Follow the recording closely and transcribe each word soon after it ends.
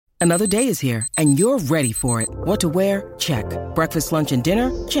Another day is here, and you're ready for it. What to wear? Check. Breakfast, lunch, and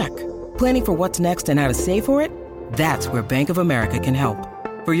dinner? Check. Planning for what's next and how to save for it? That's where Bank of America can help.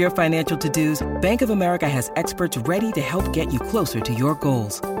 For your financial to-dos, Bank of America has experts ready to help get you closer to your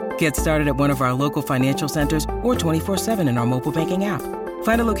goals. Get started at one of our local financial centers or 24/7 in our mobile banking app.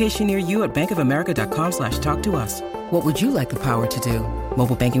 Find a location near you at bankofamerica.com/talktous. What would you like the power to do?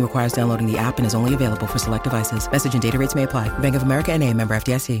 Mobile banking requires downloading the app and is only available for select devices. Message and data rates may apply. Bank of America N.A., member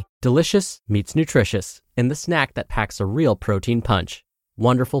FDIC. Delicious meets nutritious in the snack that packs a real protein punch.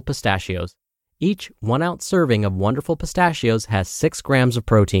 Wonderful Pistachios. Each 1 ounce serving of Wonderful Pistachios has 6 grams of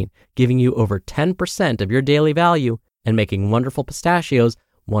protein, giving you over 10% of your daily value and making Wonderful Pistachios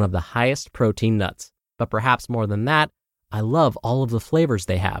one of the highest protein nuts. But perhaps more than that, I love all of the flavors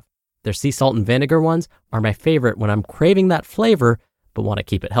they have. Their sea salt and vinegar ones are my favorite when I'm craving that flavor but want to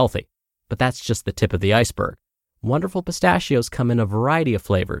keep it healthy. But that's just the tip of the iceberg. Wonderful Pistachios come in a variety of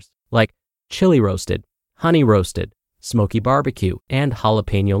flavors, like chili roasted, honey roasted, smoky barbecue, and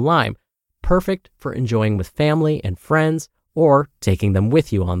jalapeno lime, perfect for enjoying with family and friends or taking them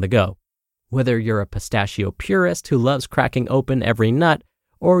with you on the go. Whether you're a pistachio purist who loves cracking open every nut,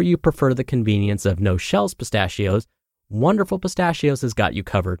 or you prefer the convenience of no-shells pistachios, Wonderful Pistachios has got you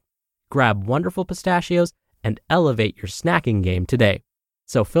covered. Grab Wonderful Pistachios and elevate your snacking game today.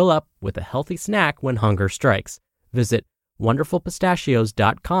 So fill up with a healthy snack when hunger strikes. Visit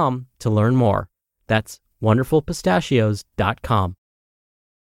wonderfulpistachios.com to learn more. That's wonderfulpistachios.com.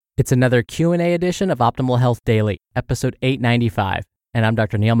 It's another Q&A edition of Optimal Health Daily, episode 895, and I'm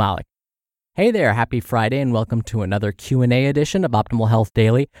Dr. Neil Malik. Hey there, happy Friday, and welcome to another Q&A edition of Optimal Health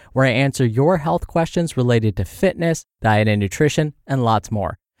Daily, where I answer your health questions related to fitness, diet and nutrition, and lots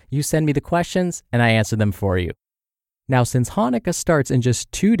more. You send me the questions, and I answer them for you. Now, since Hanukkah starts in just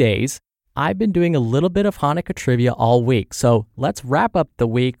 2 days, I've been doing a little bit of Hanukkah trivia all week, so let's wrap up the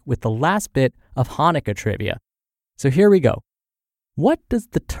week with the last bit of Hanukkah trivia. So here we go. What does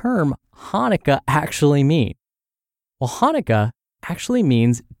the term Hanukkah actually mean? Well, Hanukkah actually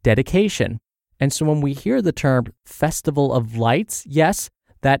means dedication. And so when we hear the term Festival of Lights, yes,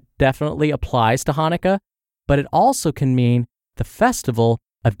 that definitely applies to Hanukkah, but it also can mean the festival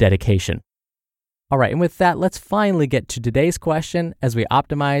of dedication. All right, and with that, let's finally get to today's question as we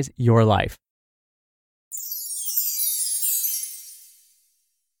optimize your life.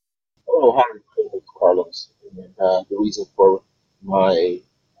 Hello, hi, it's Carlos. And the reason for my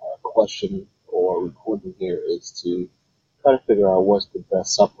question or recording here is to try to figure out what's the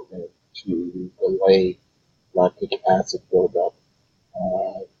best supplement to delay lactic acid buildup.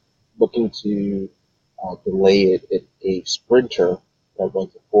 Looking to delay it at a sprinter that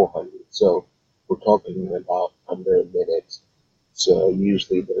runs at 400. So we're talking about under a minute. So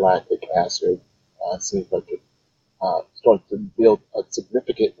usually the lactic acid seems like it starts to build up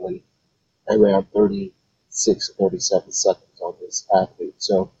significantly around 36, 37 seconds on this athlete.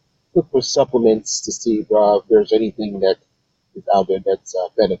 So look for supplements to see if there's anything that is out there that's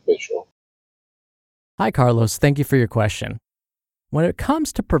beneficial. Hi, Carlos. Thank you for your question. When it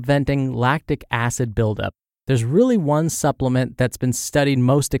comes to preventing lactic acid buildup, there's really one supplement that's been studied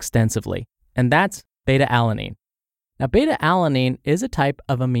most extensively, and that's beta-alanine. Now, beta-alanine is a type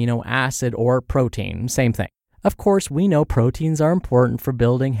of amino acid or protein, same thing. Of course, we know proteins are important for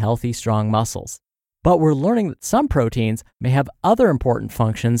building healthy, strong muscles. But we're learning that some proteins may have other important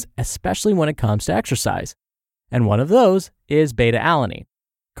functions, especially when it comes to exercise. And one of those is beta-alanine.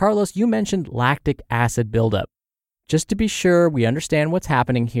 Carlos, you mentioned lactic acid buildup. Just to be sure we understand what's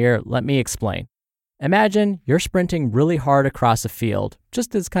happening here, let me explain. Imagine you're sprinting really hard across a field,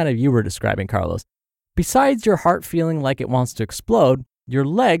 just as kind of you were describing, Carlos. Besides your heart feeling like it wants to explode, your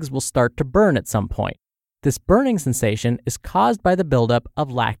legs will start to burn at some point. This burning sensation is caused by the buildup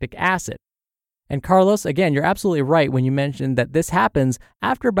of lactic acid. And Carlos, again, you're absolutely right when you mentioned that this happens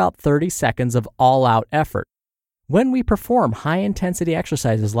after about 30 seconds of all-out effort. When we perform high-intensity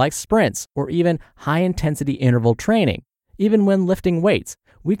exercises like sprints or even high-intensity interval training, even when lifting weights,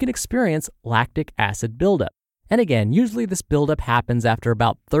 we can experience lactic acid buildup. And again, usually this buildup happens after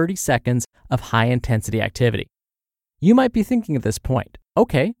about 30 seconds of high-intensity activity. You might be thinking at this point,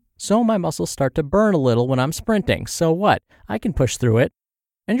 okay, so my muscles start to burn a little when I'm sprinting, so what? I can push through it.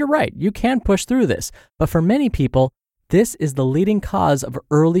 And you're right, you can push through this, but for many people, this is the leading cause of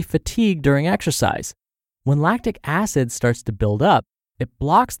early fatigue during exercise. When lactic acid starts to build up, it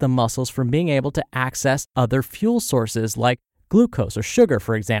blocks the muscles from being able to access other fuel sources like glucose or sugar,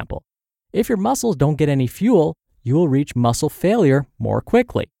 for example. If your muscles don't get any fuel, you will reach muscle failure more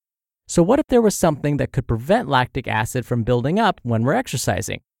quickly. So what if there was something that could prevent lactic acid from building up when we're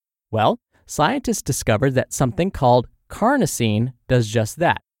exercising? Well, scientists discovered that something called carnosine does just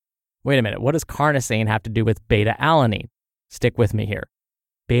that. Wait a minute, what does carnosine have to do with beta-alanine? Stick with me here.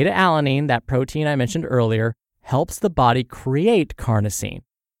 Beta-alanine, that protein I mentioned earlier, helps the body create carnosine.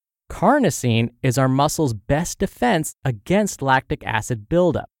 Carnosine is our muscle's best defense against lactic acid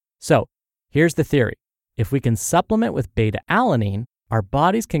buildup. So, here's the theory. If we can supplement with beta-alanine, our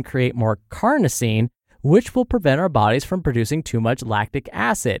bodies can create more carnosine, which will prevent our bodies from producing too much lactic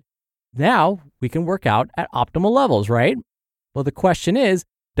acid. Now, we can work out at optimal levels, right? Well, the question is,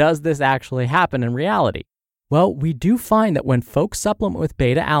 does this actually happen in reality? Well, we do find that when folks supplement with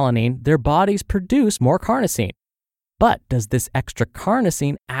beta-alanine, their bodies produce more carnosine. But does this extra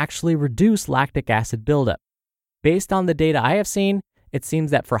carnosine actually reduce lactic acid buildup? Based on the data I have seen, it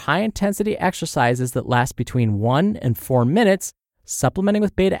seems that for high-intensity exercises that last between 1 and 4 minutes, supplementing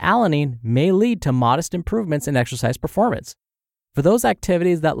with beta-alanine may lead to modest improvements in exercise performance. For those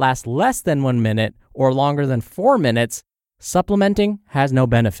activities that last less than 1 minute or longer than 4 minutes, supplementing has no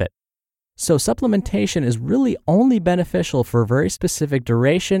benefit. So supplementation is really only beneficial for a very specific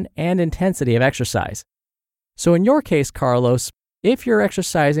duration and intensity of exercise. So in your case, Carlos, if you're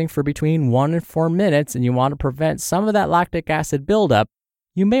exercising for between 1 and 4 minutes and you want to prevent some of that lactic acid buildup,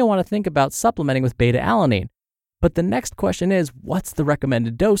 you may want to think about supplementing with beta-alanine. But the next question is, what's the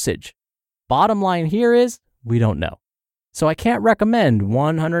recommended dosage? Bottom line here is, we don't know. So I can't recommend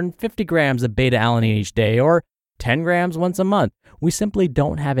 150 grams of beta-alanine each day or 10 grams once a month. We simply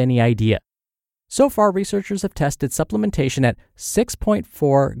don't have any idea. So far, researchers have tested supplementation at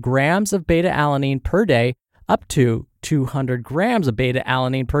 6.4 grams of beta-alanine per day up to 200 grams of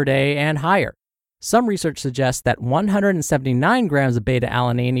beta-alanine per day and higher. Some research suggests that 179 grams of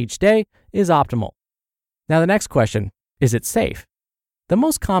beta-alanine each day is optimal. Now the next question, is it safe? The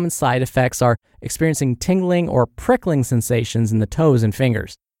most common side effects are experiencing tingling or prickling sensations in the toes and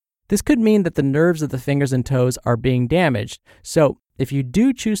fingers. This could mean that the nerves of the fingers and toes are being damaged, so if you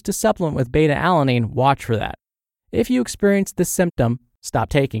do choose to supplement with beta-alanine, watch for that. If you experience this symptom, stop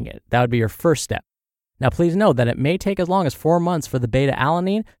taking it. That would be your first step. Now please know that it may take as long as 4 months for the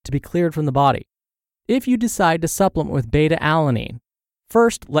beta-alanine to be cleared from the body. If you decide to supplement with beta-alanine,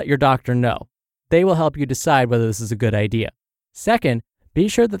 first let your doctor know. They will help you decide whether this is a good idea. Second, be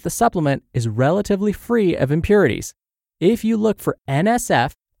sure that the supplement is relatively free of impurities. If you look for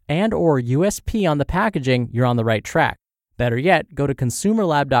NSF and or USP on the packaging, you're on the right track. Better yet, go to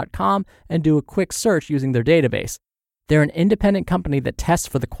consumerlab.com and do a quick search using their database. They're an independent company that tests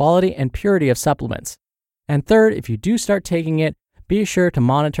for the quality and purity of supplements. And third, if you do start taking it, be sure to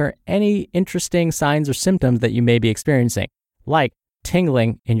monitor any interesting signs or symptoms that you may be experiencing, like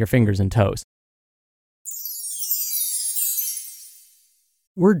tingling in your fingers and toes.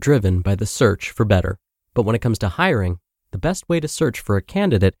 We're driven by the search for better, but when it comes to hiring, the best way to search for a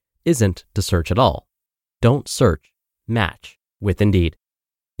candidate isn't to search at all. Don't search, match with Indeed.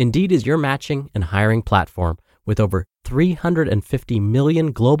 Indeed is your matching and hiring platform with over 350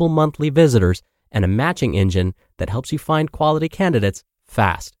 million global monthly visitors and a matching engine that helps you find quality candidates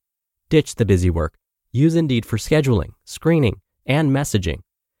fast. Ditch the busy work. Use Indeed for scheduling, screening, and messaging.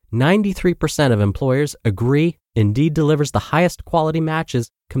 93% of employers agree Indeed delivers the highest quality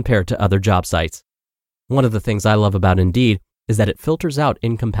matches compared to other job sites. One of the things I love about Indeed is that it filters out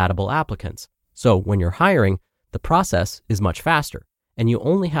incompatible applicants. So when you're hiring, the process is much faster, and you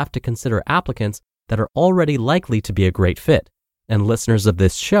only have to consider applicants that are already likely to be a great fit. And listeners of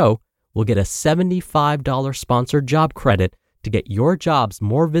this show will get a $75 sponsored job credit to get your jobs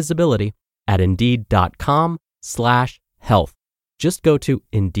more visibility at Indeed.com/health. Just go to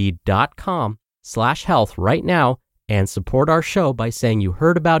Indeed.com/health right now and support our show by saying you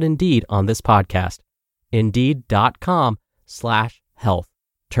heard about Indeed on this podcast. Indeed.com/health.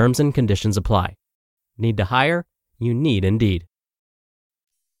 Terms and conditions apply. Need to hire? You need Indeed.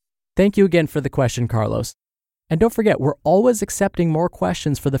 Thank you again for the question, Carlos. And don't forget, we're always accepting more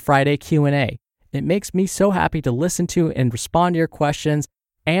questions for the Friday Q&A. It makes me so happy to listen to and respond to your questions.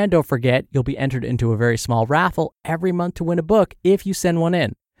 And don't forget, you'll be entered into a very small raffle every month to win a book if you send one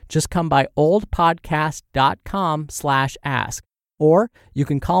in. Just come by oldpodcast.com/ask, or you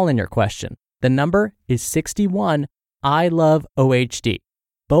can call in your question. The number is 61 I love OHD.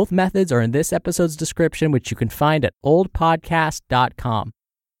 Both methods are in this episode's description, which you can find at oldpodcast.com.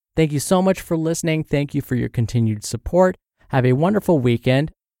 Thank you so much for listening. Thank you for your continued support. Have a wonderful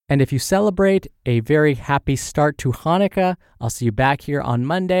weekend. And if you celebrate, a very happy start to Hanukkah. I'll see you back here on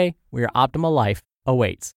Monday where your optimal life awaits.